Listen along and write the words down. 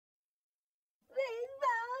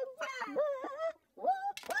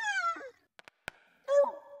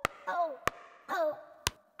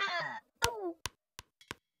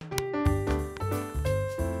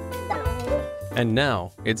And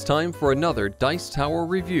now, it's time for another Dice Tower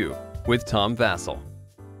review with Tom Vasel.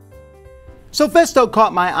 So Festo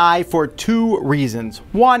caught my eye for two reasons.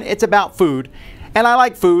 One, it's about food, and I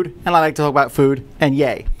like food, and I like to talk about food, and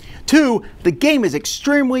yay. Two, the game is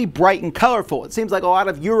extremely bright and colorful. It seems like a lot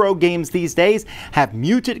of Euro games these days have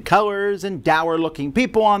muted colors and dour looking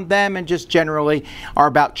people on them and just generally are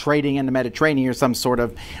about trading in the Mediterranean or some sort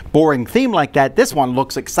of boring theme like that. This one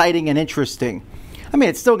looks exciting and interesting. I mean,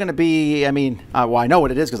 it's still going to be, well, I know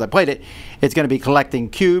what it is because I played it. It's going to be collecting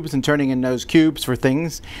cubes and turning in those cubes for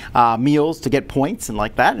things, meals to get points and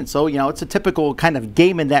like that. And so, it's a typical kind of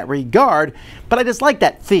game in that regard, but I just like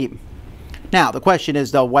that theme. Now, the question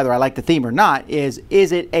is, though, whether I like the theme or not, is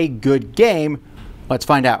it a good game? Let's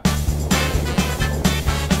find out.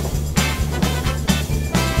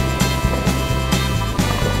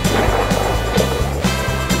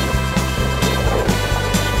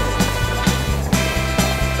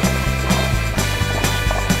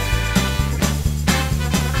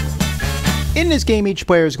 In this game, each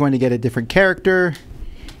player is going to get a different character,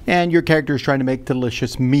 and your character is trying to make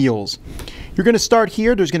delicious meals. You're going to start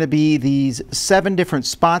here. There's going to be these 7 different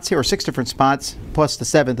spots here, or 6 different spots, plus the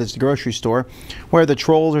 7th is the grocery store, where the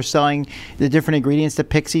trolls are selling the different ingredients, the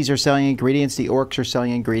pixies are selling ingredients, the orcs are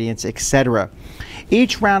selling ingredients, etc.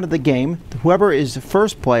 Each round of the game, whoever is the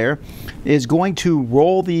first player is going to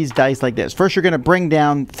roll these dice like this. First, you're going to bring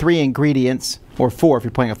down 3 ingredients, or 4 if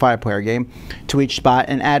you're playing a 5-player game, to each spot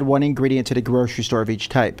and add 1 ingredient to the grocery store of each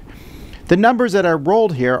type. The numbers that are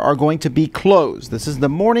rolled here are going to be closed. This is the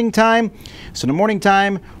morning time. So the morning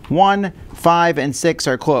time, 1, 5, and 6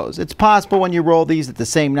 are closed. It's possible when you roll these that the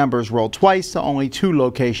same numbers roll twice, so only 2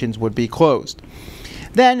 locations would be closed.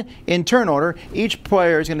 Then, in turn order, each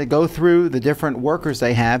player is going to go through the different workers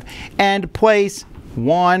they have and place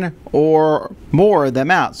 1 or more of them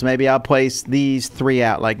out. So maybe I'll place these 3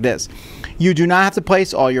 out like this. You do not have to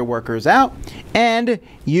place all your workers out, and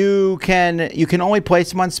you can only place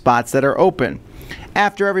them on spots that are open.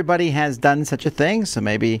 After everybody has done such a thing, so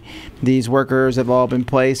maybe these workers have all been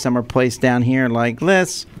placed, some are placed down here like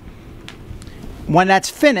this. When that's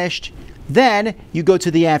finished, then you go to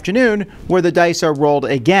the afternoon where the dice are rolled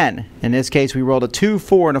again. In this case, we rolled a 2,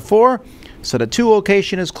 4, and a 4. So the 2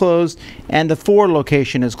 location is closed and the 4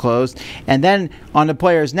 location is closed. And then on the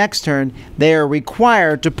player's next turn, they are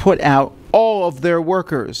required to put out all of their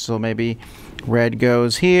workers. So maybe red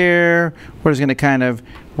goes here. We're just going to kind of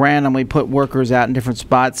randomly put workers out in different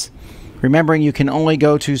spots. Remembering you can only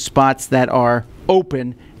go to spots that are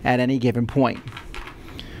open at any given point.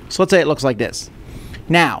 So let's say it looks like this.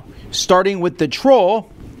 Now, starting with the troll,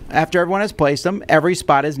 after everyone has placed them, every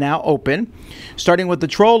spot is now open. Starting with the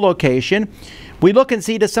troll location, we look and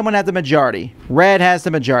see, does someone have the majority? Red has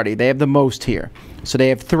the majority. They have the most here. So they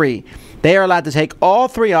have 3. They are allowed to take all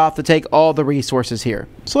 3 off to take all the resources here.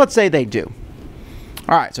 So let's say they do.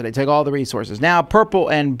 All right, so they take all the resources. Now, purple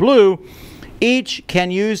and blue each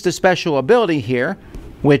can use the special ability here,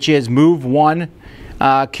 which is move 1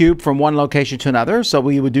 cube from one location to another. So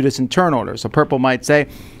we would do this in turn order. So purple might say,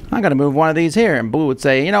 I'm going to move one of these here. And blue would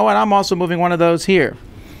say, you know what, I'm also moving one of those here.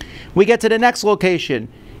 We get to the next location.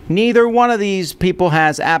 Neither one of these people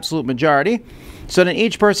has absolute majority. So then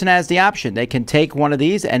each person has the option. They can take one of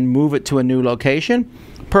these and move it to a new location.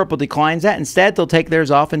 Purple declines that. Instead, they'll take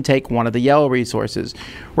theirs off and take one of the yellow resources.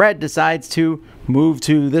 Red decides to move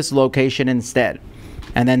to this location instead.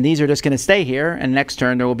 And then these are just going to stay here. And next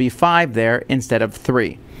turn, there will be 5 there instead of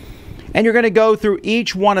 3. And you're going to go through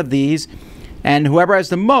each one of these. And whoever has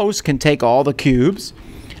the most can take all the cubes.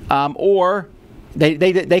 Or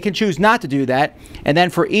they can choose not to do that. And then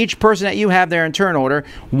for each person that you have there in turn order,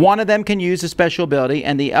 one of them can use a special ability,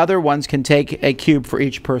 and the other ones can take a cube for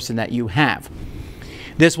each person that you have.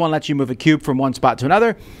 This one lets you move a cube from one spot to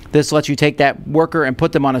another. This lets you take that worker and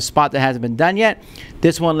put them on a spot that hasn't been done yet.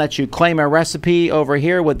 This one lets you claim a recipe over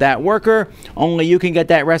here with that worker. Only you can get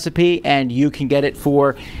that recipe, and you can get it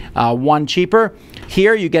for 1 cheaper.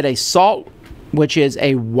 Here you get a salt, which is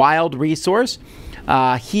a wild resource.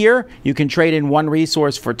 Here you can trade in 1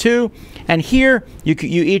 resource for 2, and here you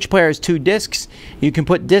each player has 2 discs. You can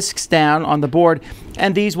put discs down on the board,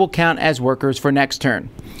 and these will count as workers for next turn.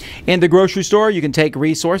 In the grocery store, you can take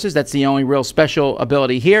resources. That's the only real special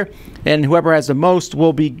ability here, and whoever has the most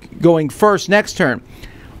will be going first next turn.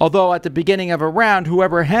 Although at the beginning of a round,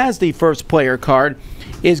 whoever has the first player card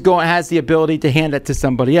has the ability to hand it to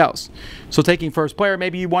somebody else. So taking first player,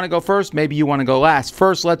 maybe you want to go first, maybe you want to go last.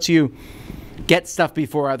 First lets you get stuff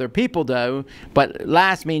before other people do, but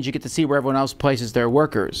last means you get to see where everyone else places their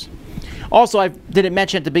workers. Also, I didn't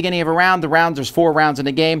mention at the beginning of a round, there's 4 rounds in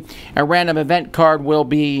the game. A random event card will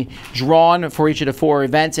be drawn for each of the 4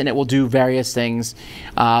 events, and it will do various things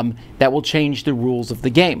that will change the rules of the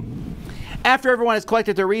game. After everyone has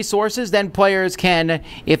collected their resources, then players can,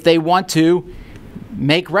 if they want to,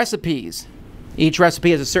 make recipes. Each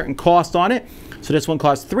recipe has a certain cost on it. So this one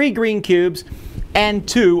costs 3 green cubes and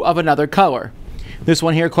 2 of another color. This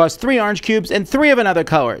one here costs 3 orange cubes and 3 of another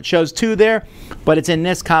color. It shows 2 there, but it's in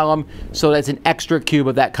this column, so that's an extra cube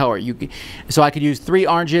of that color. So I could use 3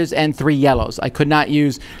 oranges and 3 yellows. I could not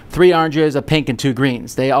use 3 oranges, a pink, and 2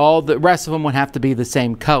 greens. The rest of them would have to be the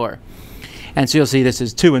same color. And so you'll see this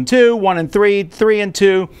is 2 and 2, 1 and 3, 3 and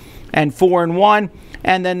 2, and 4 and 1.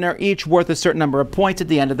 And then they're each worth a certain number of points at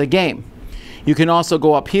the end of the game. You can also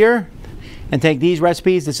go up here and take these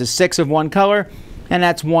recipes. This is 6 of one color, and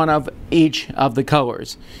that's 1 of each of the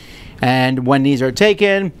colors. And when these are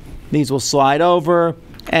taken, these will slide over,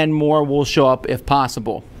 and more will show up if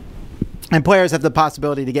possible. And players have the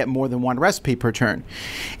possibility to get more than 1 recipe per turn.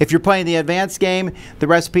 If you're playing the advanced game, the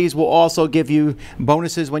recipes will also give you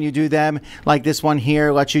bonuses when you do them. Like this one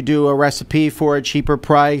here lets you do a recipe for a cheaper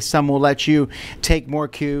price. Some will let you take more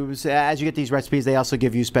cubes. As you get these recipes, they also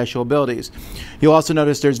give you special abilities. You'll also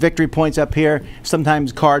notice there's victory points up here.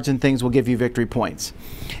 Sometimes cards and things will give you victory points.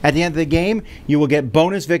 At the end of the game, you will get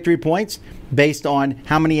bonus victory points based on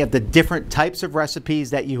how many of the different types of recipes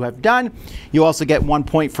that you have done. You also get 1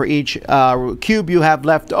 point for each cube you have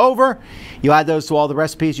left over. You add those to all the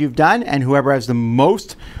recipes you've done, and whoever has the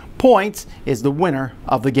most points is the winner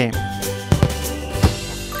of the game.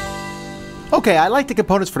 Okay, I like the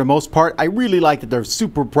components for the most part. I really like that they're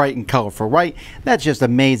super bright and colorful, right? That's just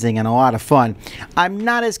amazing and a lot of fun. I'm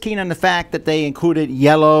not as keen on the fact that they included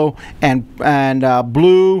yellow and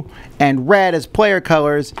blue and red as player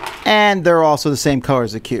colors, and they're also the same color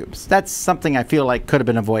as the cubes. That's something I feel like could have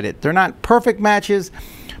been avoided. They're not perfect matches,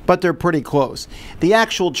 but they're pretty close. The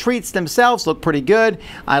actual treats themselves look pretty good.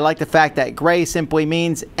 I like the fact that gray simply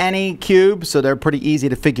means any cube, so they're pretty easy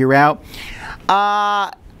to figure out.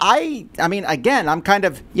 I mean, again, I'm kind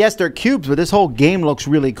of, yes, they're cubes, but this whole game looks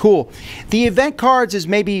really cool. The event cards is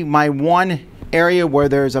maybe my one area where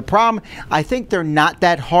there's a problem. I think they're not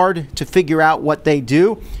that hard to figure out what they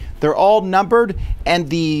do. They're all numbered, and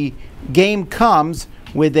the game comes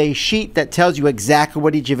with a sheet that tells you exactly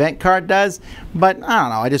what each event card does. But I don't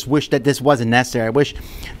know, I just wish that this wasn't necessary. I wish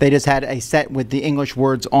they just had a set with the English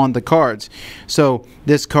words on the cards. So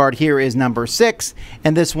this card here is number 6,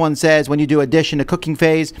 and this one says when you do addition to cooking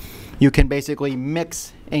phase, you can basically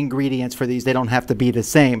mix ingredients for these. They don't have to be the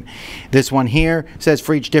same. This one here says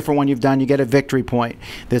for each different one you've done, you get a victory point.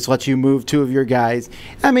 This lets you move 2 of your guys.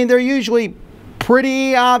 I mean, they're usually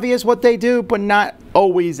pretty obvious what they do, but not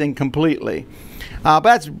always and completely. But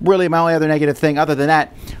that's really my only other negative thing. Other than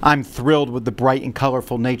that, I'm thrilled with the bright and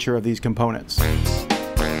colorful nature of these components.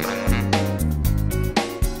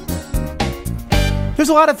 There's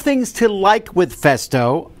a lot of things to like with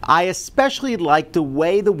Festo. I especially like the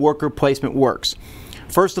way the worker placement works.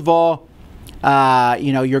 First of all,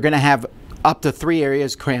 you're going to have up to 3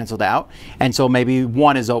 areas canceled out, and so maybe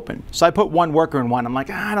 1 is open. So I put 1 worker in 1. I'm like,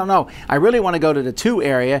 I don't know. I really want to go to the 2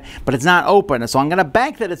 area, but it's not open. So I'm going to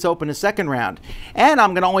bank that it's open the second round. And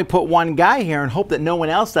I'm going to only put 1 guy here and hope that no one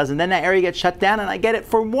else does, and then that area gets shut down and I get it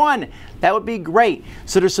for 1. That would be great.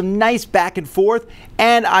 So there's some nice back and forth,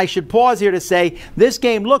 and I should pause here to say this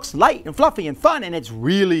game looks light and fluffy and fun, and it's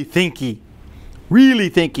really thinky. Really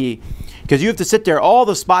thinky. Because you have to sit there. All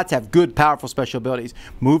the spots have good, powerful special abilities.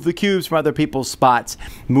 Move the cubes from other people's spots.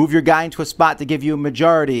 Move your guy into a spot to give you a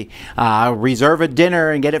majority. Reserve a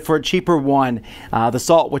dinner and get it for a cheaper one. The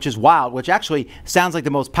salt, which is wild, which actually sounds like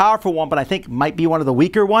the most powerful one, but I think might be one of the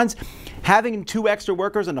weaker ones. Having 2 extra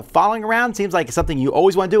workers in the following round seems like something you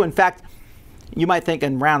always want to do. In fact, you might think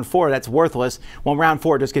in round 4 that's worthless. Well, round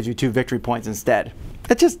 4 just gives you 2 victory points instead.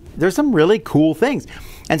 There's some really cool things.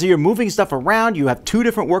 And so you're moving stuff around. You have 2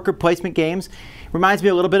 different worker placement games. Reminds me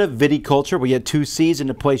a little bit of viticulture, where you had 2 seasons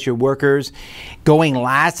to place your workers. Going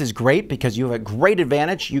last is great because you have a great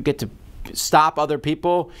advantage. You get to stop other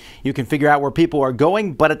people. You can figure out where people are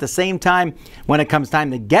going, but at the same time, when it comes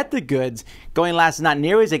time to get the goods, going last is not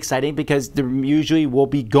nearly as exciting because they usually will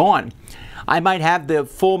be gone. I might have the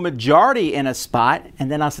full majority in a spot,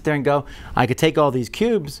 and then I'll sit there and go, I could take all these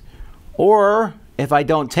cubes, or if I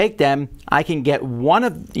don't take them, I can get 2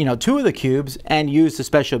 of the cubes and use the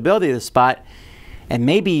special ability of the spot, and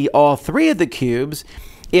maybe all 3 of the cubes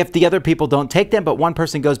if the other people don't take them, but one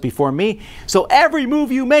person goes before me. So every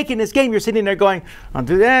move you make in this game, you're sitting there going, I'll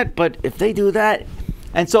do that, but if they do that,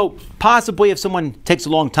 And so possibly if someone takes a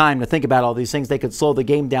long time to think about all these things, they could slow the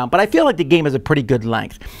game down. But I feel like the game is a pretty good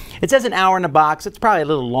length. It says an hour in the box. It's probably a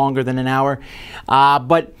little longer than an hour.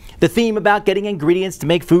 But the theme about getting ingredients to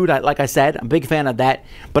make food, like I said, I'm a big fan of that.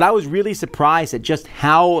 But I was really surprised at just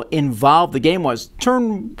how involved the game was.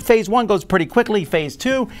 Phase 1 goes pretty quickly. Phase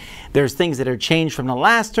 2, there's things that are changed from the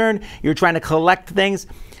last turn. You're trying to collect things.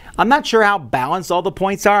 I'm not sure how balanced all the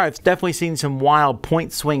points are. I've definitely seen some wild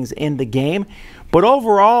point swings in the game. But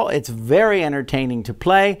overall, it's very entertaining to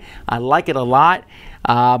play. I like it a lot.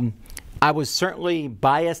 I was certainly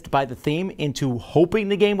biased by the theme into hoping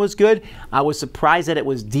the game was good. I was surprised that it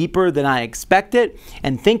was deeper than I expected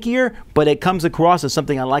and thinkier, but it comes across as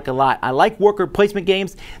something I like a lot. I like worker placement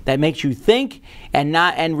games that makes you think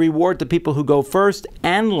and reward the people who go first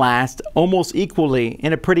and last almost equally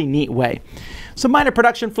in a pretty neat way. Some minor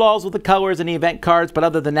production flaws with the colors and the event cards, but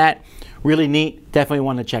other than that, really neat. Definitely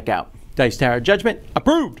one to check out. Dice Tower Judgment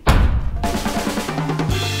approved.